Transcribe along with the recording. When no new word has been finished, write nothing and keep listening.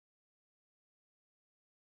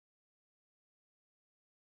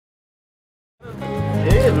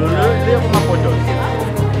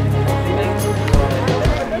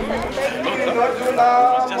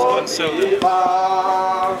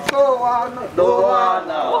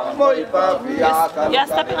You're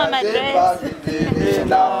stepping on my dress.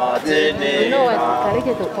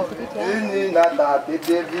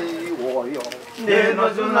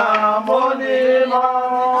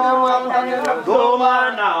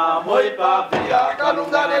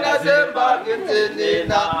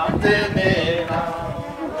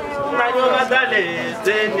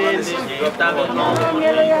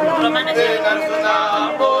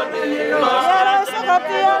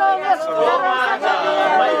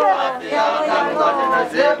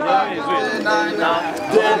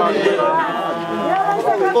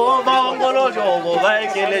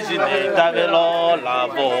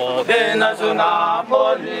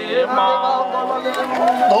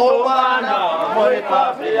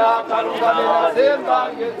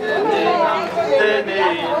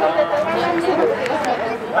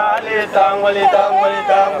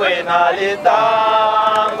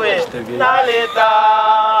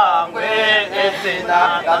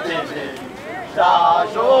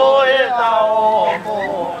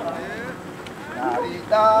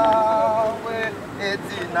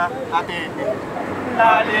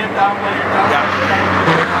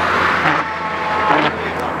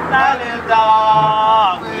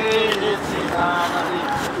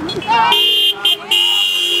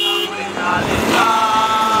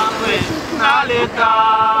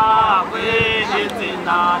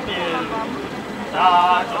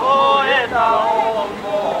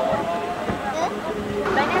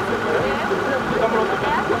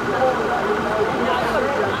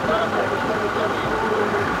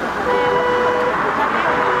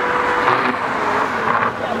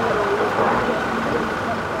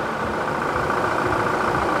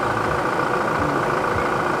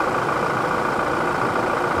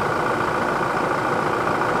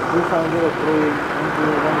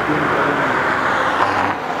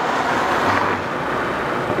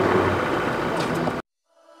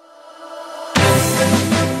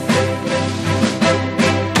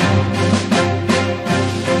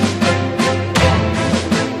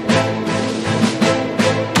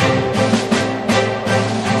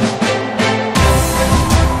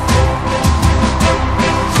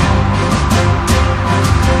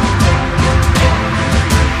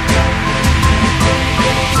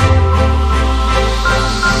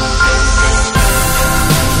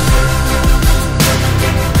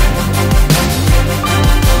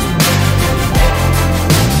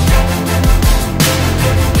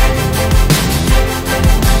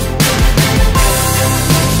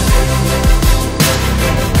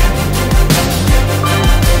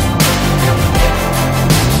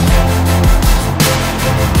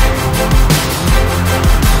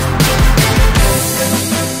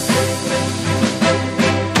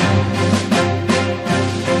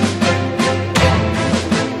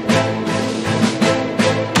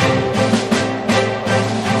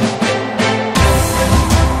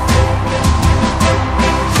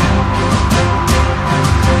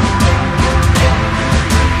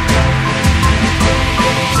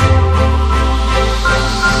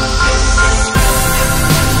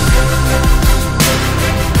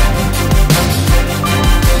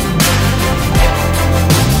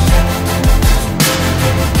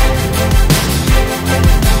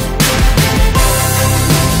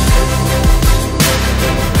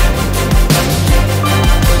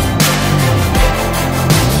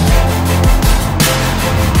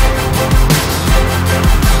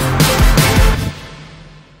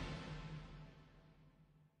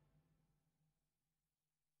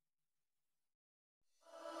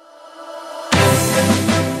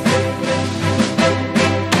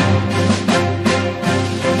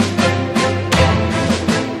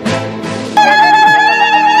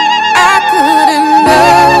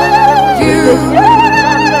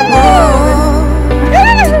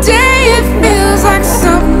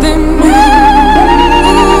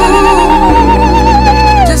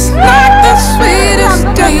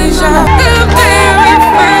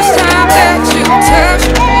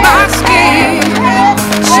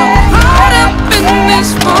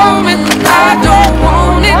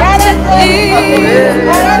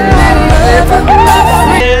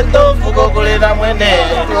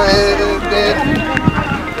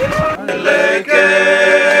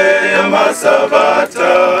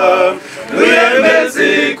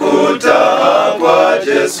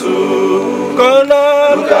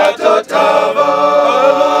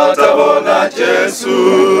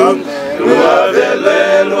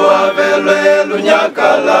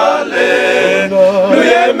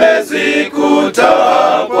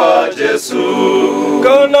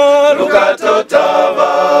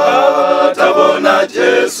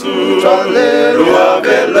 Jesu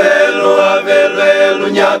luavelwe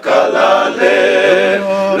lunyakalale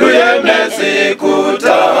luyemezi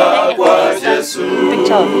kutaha kwa Jesu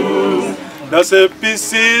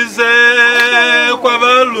nasepisize kwa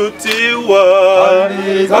valutiwa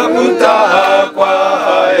kakutaha kwa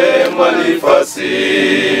hae mwalifasi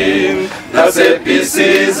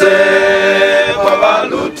nasepisize kwa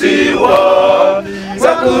valutiwa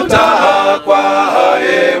kakutaha kwa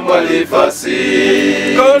hae mwalifasi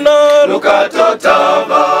kono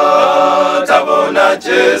lukatotava tabona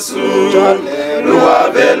Jesu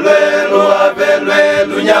luavelwe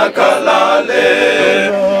lunyakalale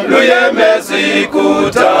luyemezi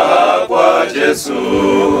kutaha kwa Jesu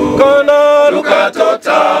kono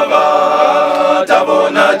lukatotava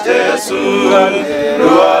tabona Jesu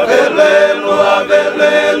luavelwe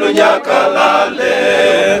lunyakalale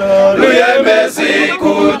luyemezi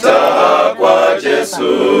kutaha kwa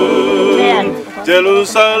Jesu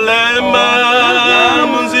Jerusalema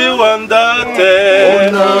munzi wandate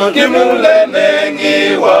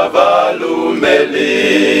kimulenengi wavalumeli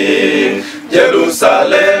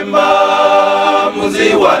Jerusalema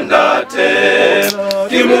munzi wandate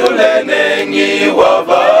kimulenengi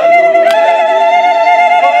wavalumeli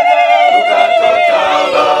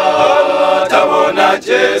lukatotava tabona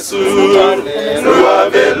Jesu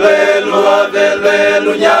luavelwe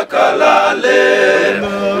lunyakalale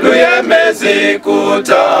luyemezi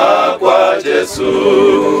kutaha kwa Jesu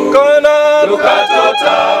kono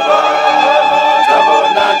lukatotava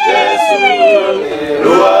tabona Jesu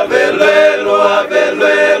luavelwe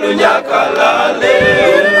lunyakalale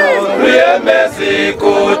luyemezi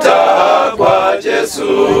kutaha kwa Jesu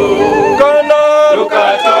kono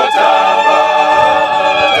lukatotava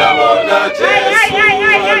tabona Jesu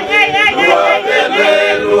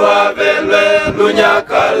luavelwe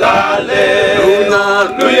lunyakalale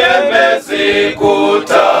luyemezi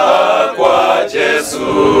kutaha kwa Jesu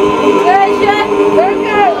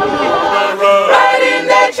Riding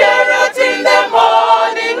the chariot in the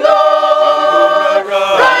morning, Lord.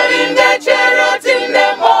 Riding the chariot in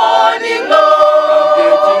the morning,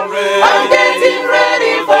 Lord. I'm getting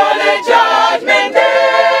ready for the judgment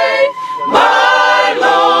day, my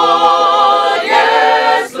Lord,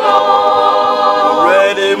 yes, Lord.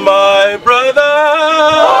 Ready, my brother. Oh,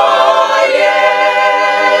 yeah.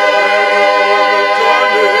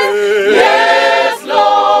 Yes, Lord.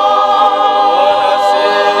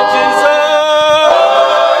 Jesus. Oh,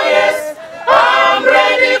 yes. I'm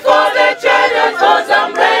ready for the chariot, 'cause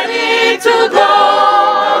I'm ready to go.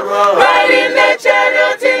 Riding the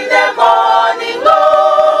chariot in the morning,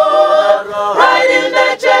 Lord. Riding the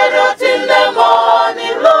chariot in the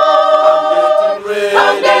morning, Lord.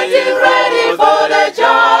 I'm getting ready for the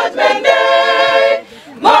judgment day,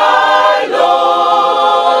 my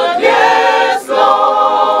Lord, yes,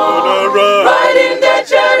 Lord. Riding the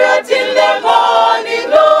chariot in the morning,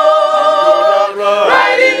 Lord.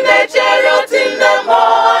 Riding the chariot in the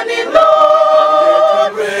morning,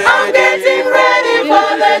 Lord. I'm getting ready for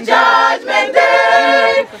the judgment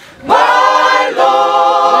day, my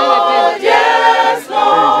Lord, yes,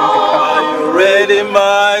 Lord. Are you ready,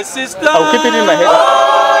 my sister? I'll keep it in my head. Oh,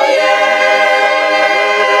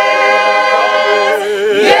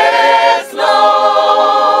 yes. Yes, Lord.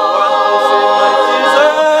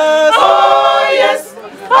 Oh, yes.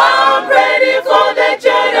 I'm ready for the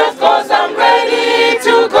chariot, 'cause I'm ready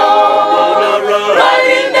to go.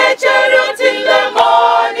 Riding the chariot in the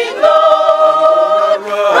morning, Lord.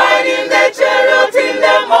 Riding the chariot in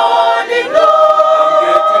the morning,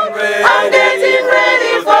 Lord. I'm getting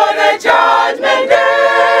ready for the judgment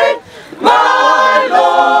day, my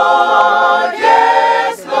Lord,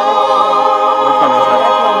 yes,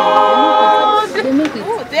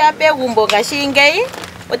 Lord. Tuyape gumbo gashingei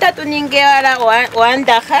utatu ningewala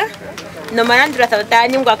wandaha no malandra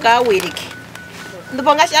sautani ngwaka wiriki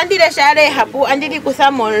ndubonga andire share hapu andiri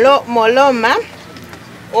kusa moloma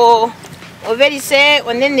o verise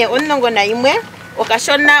onene onongo na imwe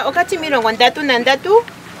okashona okati 33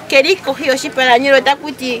 keriko hiyo shipalanyiro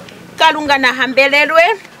takuti kalunga na hambelelwe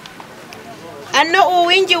ano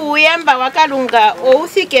uwinji uyamba wakalunga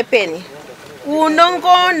outhike peni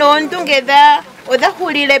unongo nondungedha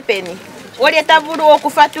odahulile peni oli tavulu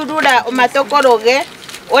okufatulula omatokologe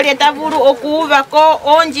oli tavulu okuuvako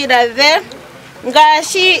oondjila dhe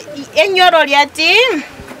ngashi enyolo lyati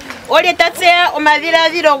oli tatseya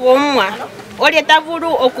omadhiladhilo gomwa oli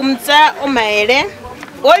tavulu okumutsa omayele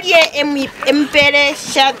oli empele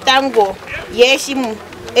shatango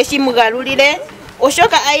eshimugalulile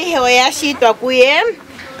oshoka aihe oyashitwa kuye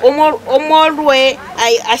omolwe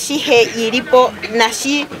ashihe ilipo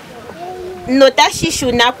nashi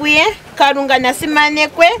notashishuna kuye Kalunga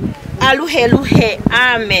nasimanekwe aluheluhe.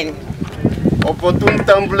 Amen. Opotun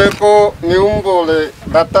tambuleko niumbole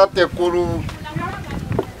datate kuru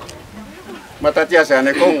matati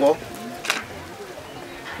asane Kongo.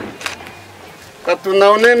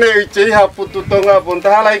 Katunaunene ichei haputu tonga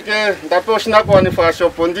pontahala ike ndaposna kwa ni fasho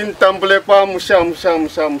pondin tambule kwa musha.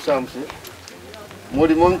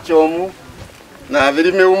 Muri monchomu na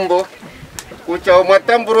aviri meumbo kucha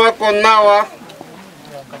omatamburu wako nawa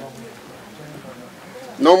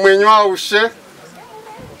no mwenywa ushe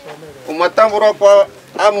omatamburu wako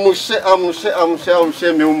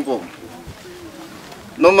amushe meumbo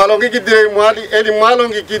no malongi kidire mwali eli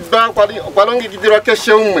malongi kidba kwa longi kidira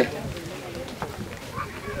keshe umwe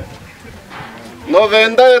no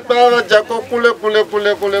venda etava jako kule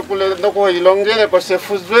ndoko ilongele kwa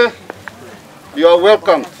sefuzwe. You are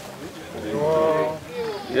welcome.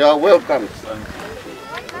 You are welcome.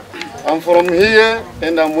 I'm from here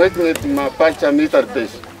and I'm working at my part2 military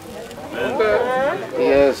base.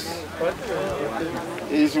 Yes.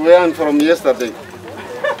 It's where I'm from yesterday.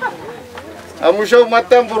 Amusho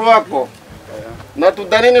matamburu wako. Na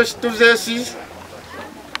tudanene situzesi.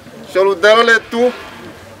 Sholudaro tu.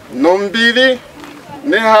 Nombili.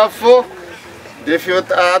 Nehafo.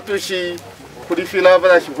 Defiot atushi. Kurifila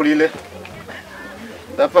bada shukulile.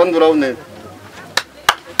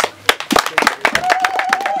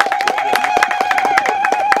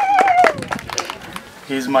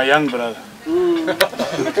 He's my young brother.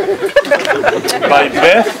 By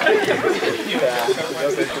birth.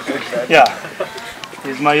 Yeah.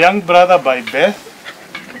 He's my young brother by birth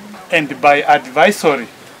and by advisory.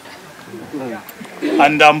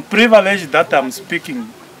 And I'm privileged that I'm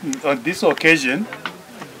speaking on this occasion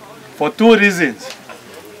for two reasons.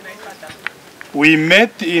 We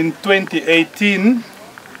met in 2018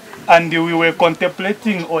 and we were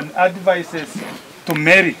contemplating on advices to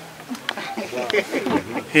marry.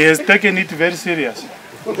 He has taken it very serious.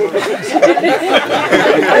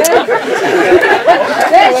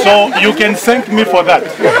 So you can thank me for that.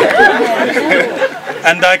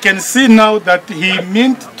 And I can see now that he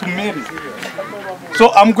meant to marry.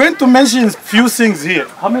 So I'm going to mention a few things here.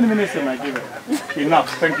 How many minutes am I given? Enough,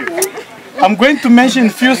 thank you. I'm going to mention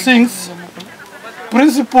a few things.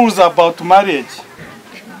 Principles about marriage,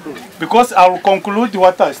 because I will conclude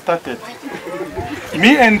what I started.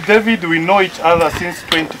 Me and David, we know each other since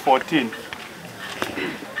 2014.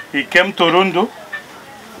 He came to Rundu.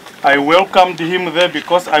 I welcomed him there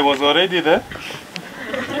because I was already there.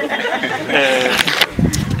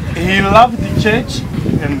 He loved the church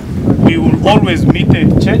and we will always meet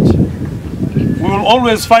at church. We will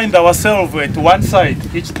always find ourselves at one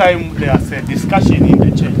side each time there's a discussion in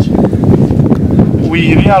the church.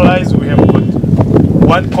 We realize we have got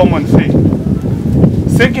one common thing.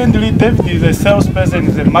 Secondly, David is a salesperson,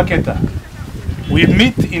 is a marketer. We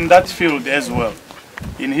meet in that field as well.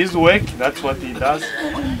 In his work, that's what he does.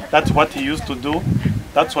 That's what he used to do.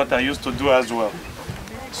 That's what I used to do as well.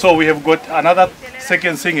 So we have got another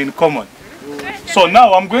second thing in common. So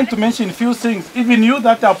now I'm going to mention a few things. Even you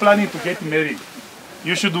that are planning to get married,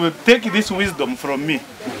 you should take this wisdom from me.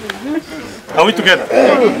 Are we together?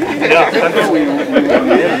 Yeah, thank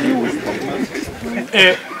you.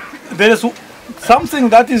 There is something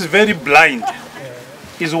that is very blind,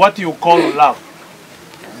 is what you call love.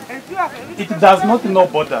 It does not know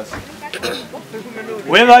borders.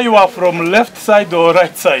 Whether you are from left side or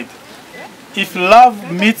right side, if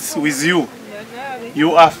love meets with you,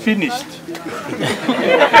 you are finished.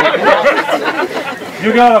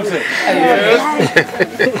 You get what I'm saying?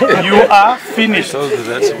 Yes. You are finished.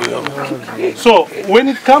 So when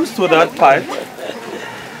it comes to that part,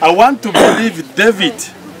 I want to believe, David,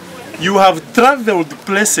 you have traveled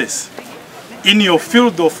places in your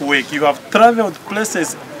field of work. You have traveled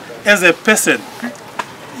places as a person.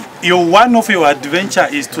 One of your adventure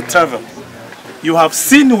is to travel. You have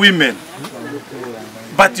seen women,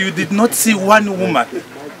 but you did not see one woman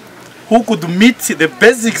who could meet the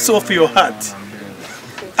basics of your heart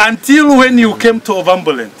until when you came to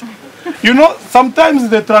Ovamboland. You know, sometimes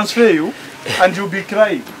they transfer you and you'll be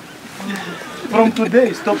crying. From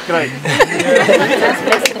today, stop crying.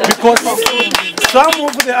 Because some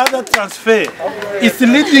of the other transfer is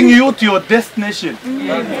leading you to your destination.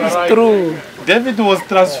 It's true. David was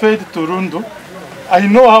transferred to Rundu. I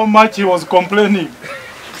know how much he was complaining.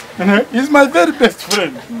 He's my very best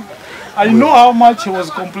friend. I know how much he was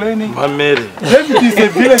complaining. David is a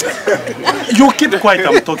village. You keep quiet,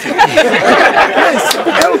 I'm talking. Yes,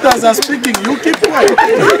 elders are speaking, you keep quiet.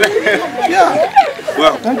 Yeah.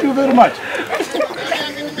 Well, thank you very much.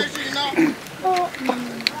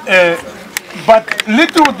 But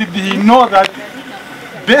little did he know that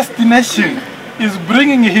destination is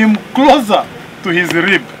bringing him closer to his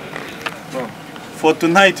rib. For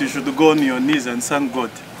tonight, you should go on your knees and thank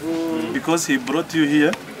God. Because he brought you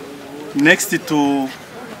here next to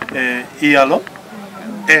Ialo,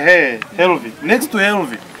 Helvi, next to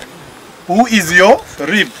Helvi, who is your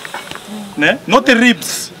rib. Ne? Not the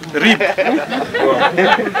ribs, rib.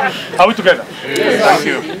 Are we together? Yes. Thank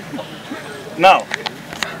you. Now,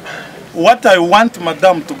 what I want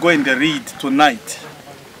Madame to go and read tonight,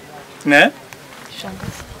 ne?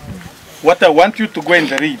 What I want you to go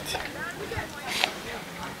and read,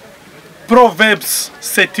 Proverbs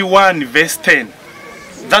 31 verse 10.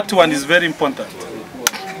 That one is very important.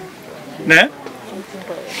 Ne?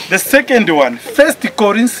 The second one, 1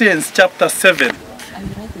 Corinthians chapter 7.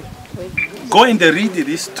 Go and read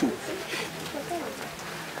these two.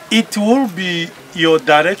 It will be your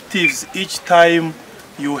directives each time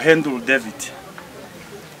you handle David.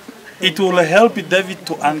 It will help David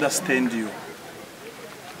to understand you.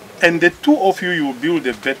 And the two of you will build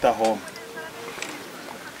a better home.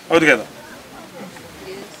 All together.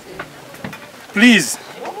 Please,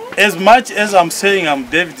 as much as I'm saying I'm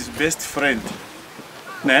David's best friend,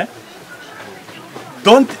 ne?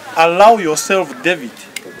 Don't allow yourself, David,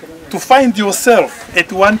 to find yourself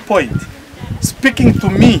at one point speaking to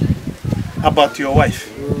me about your wife.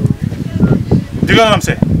 Do you know what I'm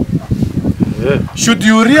saying? Yeah. Should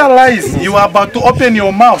you realize you are about to open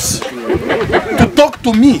your mouth to talk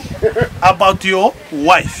to me about your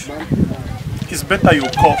wife, it's better you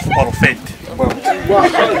cough or faint.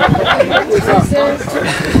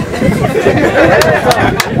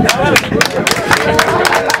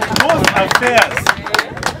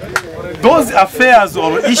 Those affairs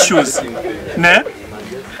or issues, ne?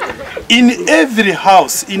 In every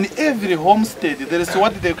house, in every homestead, there is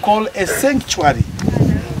what they call a sanctuary.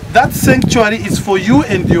 That sanctuary is for you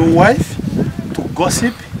and your wife to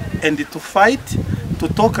gossip and to fight, to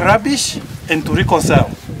talk rubbish and to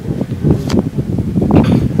reconcile.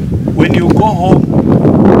 When you go home,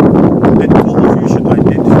 the two of you should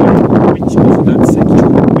identify which of that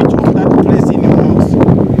sanctuary, which of that place in your house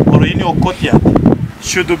or in your courtyard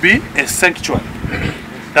should be a sanctuary.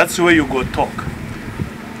 That's where you go talk.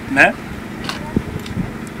 Ne?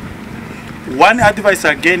 One advice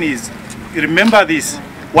again is, remember this,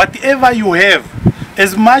 whatever you have,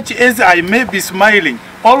 as much as I may be smiling,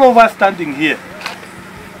 all of us standing here,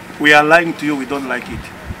 we are lying to you, we don't like it.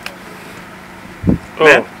 Oh.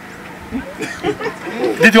 Ne?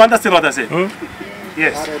 Did you understand what I said?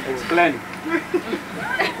 Yes. Explain.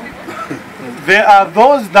 There are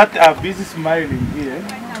those that are busy smiling here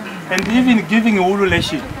and even giving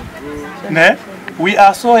ululation. Ne? We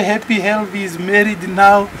are so happy Helvi is married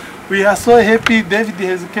now. We are so happy David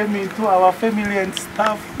has come into our family and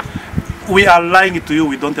stuff. We are lying to you,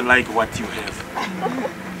 we don't like what you have.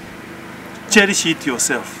 Cherish it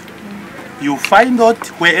yourself. You find out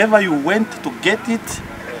wherever you went to get it,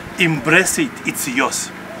 embrace it, it's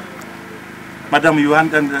yours. Madam, you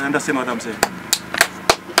understand what I'm saying?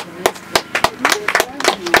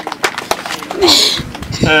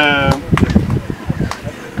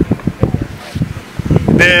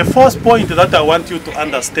 The first point that I want you to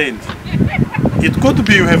understand, it could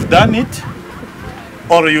be you have done it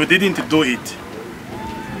or you didn't do it.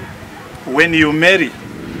 When you marry,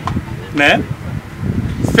 ne?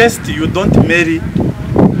 First you don't marry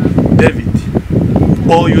David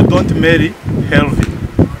or you don't marry Helvi.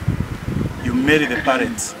 You marry the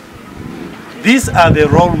parents. These are the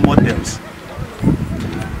role models.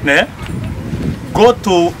 Ne? Go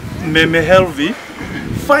to Meme Helvi,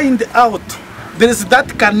 find out. There is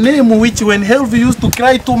that name which when Helvi used to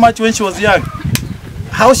cry too much when she was young,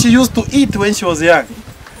 how she used to eat when she was young.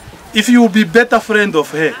 If you will be better friend of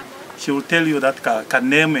her, she will tell you that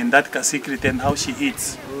name and that secret and how she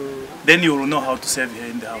eats. Then you will know how to serve her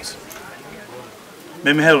in the house.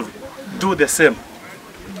 Meme Helvi, do the same.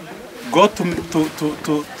 Go to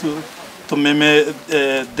Meme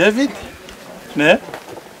David, ne?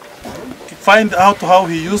 Find out how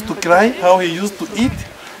he used to cry, how he used to eat.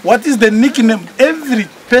 What is the nickname? Every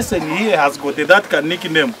person here has got that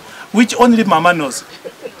nickname, which only Mama knows.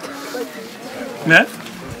 Ne?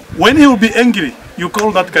 When he will be angry, you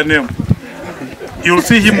call that name. You will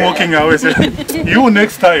see him walking away. Say, you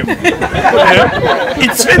next time. Yeah?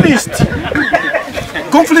 It's finished.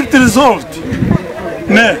 Conflict resolved.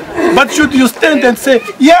 Ne? But should you stand and say,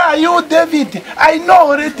 yeah, you David, I know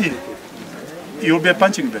already. You will be a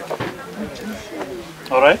punching bag.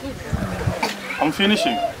 All right? I'm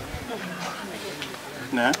finishing.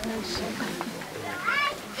 Nah.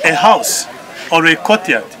 A house or a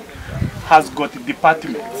courtyard has got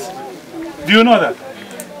departments. Do you know that?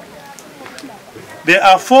 There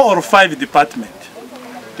are 4 or 5 departments.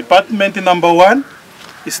 Department number 1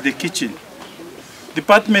 is the kitchen.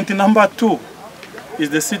 Department number 2 is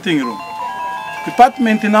the sitting room.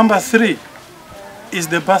 Department number 3 is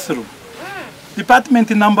the bathroom. Department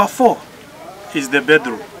number 4 is the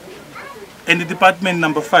bedroom. And the department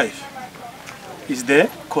number 5 is the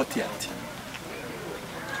courtyard.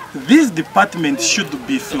 This department should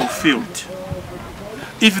be fulfilled.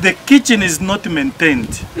 If the kitchen is not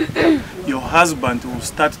maintained, your husband will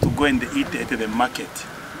start to go and eat at the market.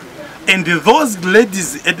 And those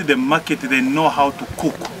ladies at the market, they know how to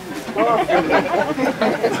cook.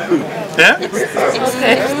 Yeah?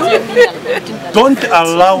 Don't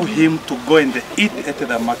allow him to go and eat at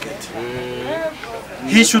the market.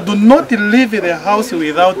 He should not leave the house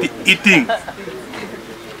without eating.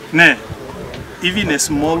 No. Even a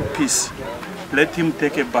small piece, let him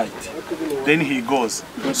take a bite. Then he goes.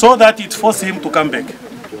 So that it forces him to come back.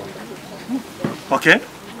 Okay?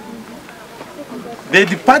 The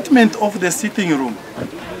department of the sitting room.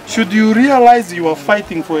 Should you realize you are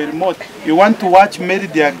fighting for a remote, you want to watch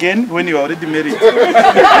Married Again when you are already married.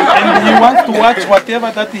 And he wants to watch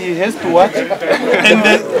whatever that he has to watch. And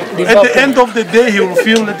at the end of the day, he will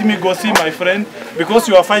feel, let me go see my friend, because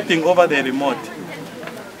you are fighting over the remote.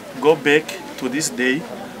 Go back to this day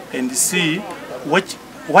and see what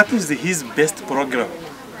is his best program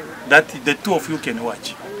that the two of you can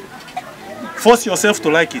watch. Force yourself to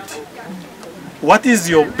like it. What is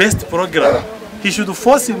your best program? He should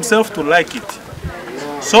force himself to like it,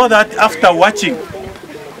 so that after watching,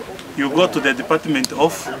 you go to the department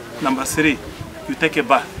of number 3, you take a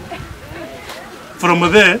bath. From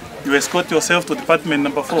there, you escort yourself to department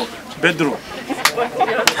number 4, bedroom.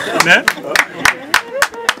 Yeah?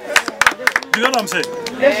 You know what I'm saying?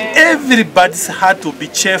 Everybody's had to be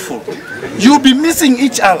cheerful. You'll be missing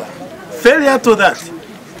each other. Failure to that.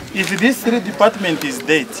 If this 3 department is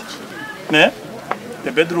dead, yeah,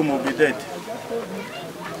 the bedroom will be dead.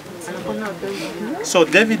 So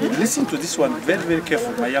David, listen to this one very, very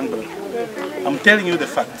careful, my young brother. I'm telling you the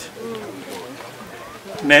fact.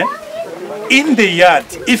 In the yard,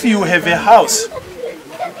 if you have a house,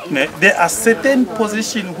 there are certain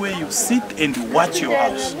positions where you sit and watch your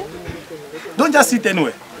house. Don't just sit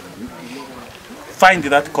anywhere. Find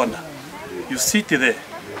that corner. You sit there.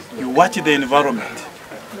 You watch the environment.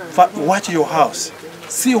 Watch your house.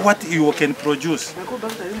 See what you can produce.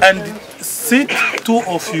 And sit 2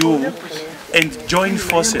 of you and join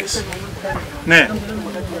forces.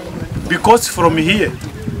 Because from here,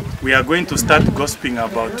 we are going to start gossiping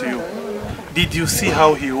about you. Did you see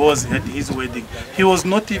how he was at his wedding? He was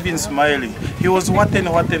not even smiling. He was what and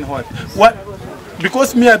what and what. What?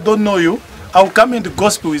 Because me, I don't know you, I'll come and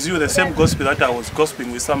gospel with you the same gospel that I was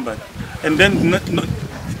gossiping with somebody. And then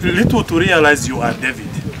little to realize you are David.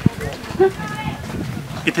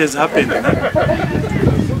 It has happened.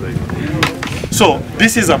 So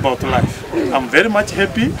this is about life. I'm very much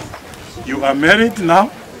happy. You are married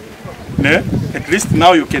now. At least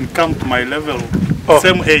now you can come to my level,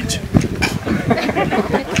 same age.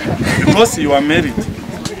 Because you are married.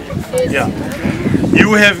 Yeah.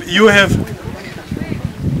 You have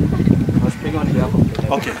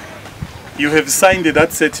okay. You have signed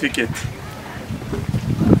that certificate.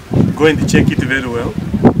 Go and check it very well.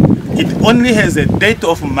 It only has a date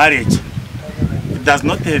of marriage. It does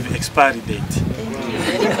not have expiry date.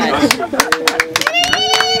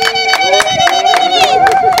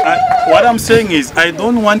 What I'm saying is, I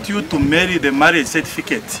don't want you to marry the marriage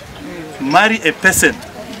certificate. Marry a person,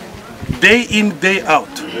 day in, day out.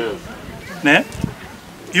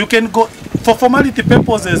 You can go for formality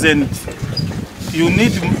purposes, and you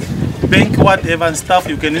need bank whatever and stuff.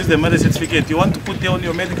 You can use the marriage certificate. You want to put it on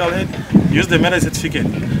your medical head, use the marriage certificate.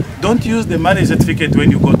 Don't use the marriage certificate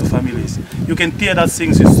when you go to families. You can tear that thing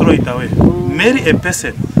and throw it away. Marry a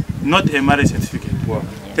person, not a marriage certificate. Wow.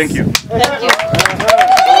 Thank you. Thank you.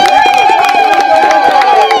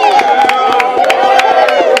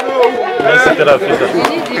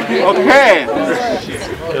 Okay.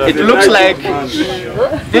 It looks like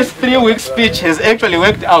this 3-week speech has actually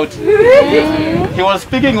worked out. He was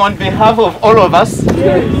speaking on behalf of all of us,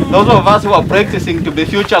 those of us who are practicing to be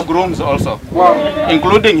future grooms also,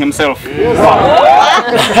 including himself.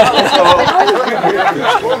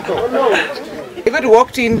 David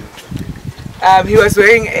walked in, he was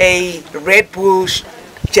wearing a Red Bull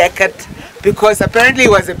jacket because apparently he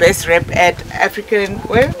was the best rep at African,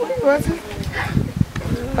 where was it?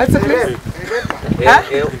 What's the place? Huh?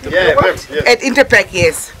 At Interpack,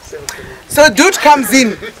 yes. So dude comes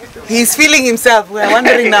in, he's feeling himself. We're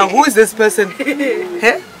wondering now, who is this person?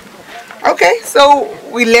 Okay, so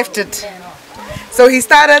we left it. So he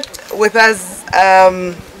started with us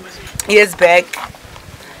years back,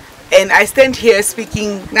 and I stand here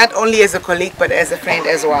speaking not only as a colleague but as a friend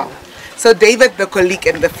as well. So David, the colleague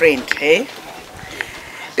and the friend, hey?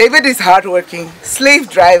 David is hardworking, slave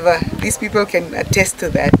driver, these people can attest to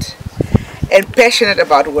that, and passionate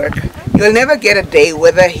about work. You'll never get a day,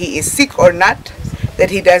 whether he is sick or not, that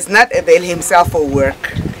he does not avail himself for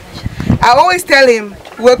work. I always tell him,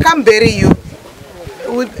 we'll come bury you.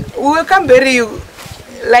 We'll come bury you,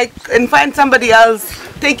 like, and find somebody else.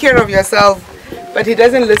 Take care of yourself. But he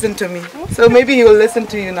doesn't listen to me. So maybe he will listen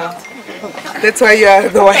to you now. That's why you are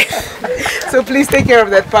the wife. So please take care of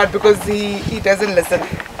that part because he doesn't listen.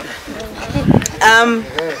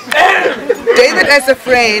 David as a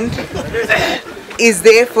friend is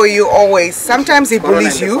there for you always. Sometimes he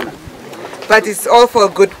bullies you, but it's all for a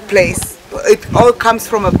good place. It all comes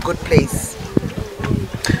from a good place.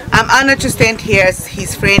 I'm honored to stand here as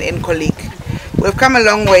his friend and colleague. We've come a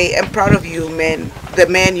long way. I'm proud of you, man, the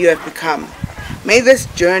man you have become. May this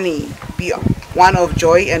journey be one of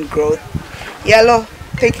joy and growth. Yellow,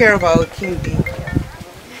 take care of our King D.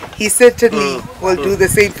 He certainly will do the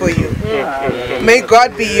same for you. May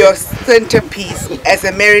God be your centerpiece as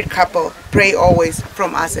a married couple. Pray always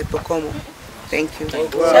from us at Bokomo. Thank you.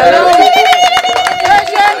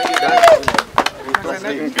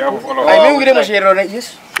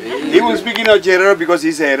 He will speak in Herero because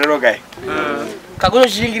he's a Herero guy.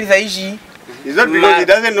 It's not because he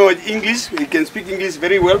doesn't know English. He can speak English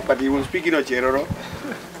very well, but he will speak in Herero.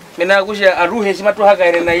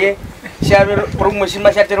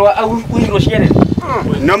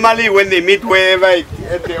 Normally when they meet wherever,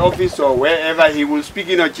 at the office or wherever, he will speak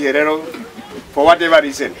in Herero for whatever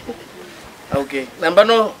reason. Okay.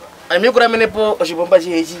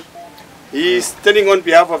 He is standing on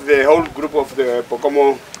behalf of the whole group of the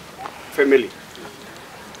Pokomo family.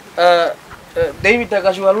 David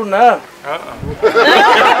Kushwaluna.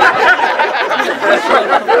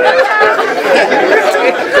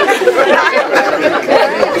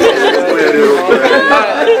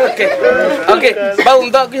 Okay.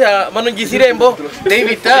 Baunda kisha manunjisire mbo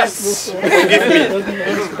David Forgive me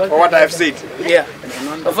for what I have said. Yeah.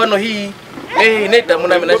 Mfano hii neta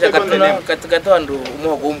muna menasha katika ndo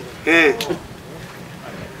umuhukumu. He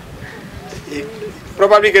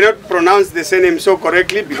probably cannot pronounce the surname so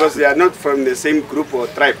correctly because they are not from the same group or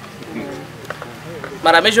tribe.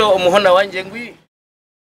 Maramesho umuhona wanje ngwi.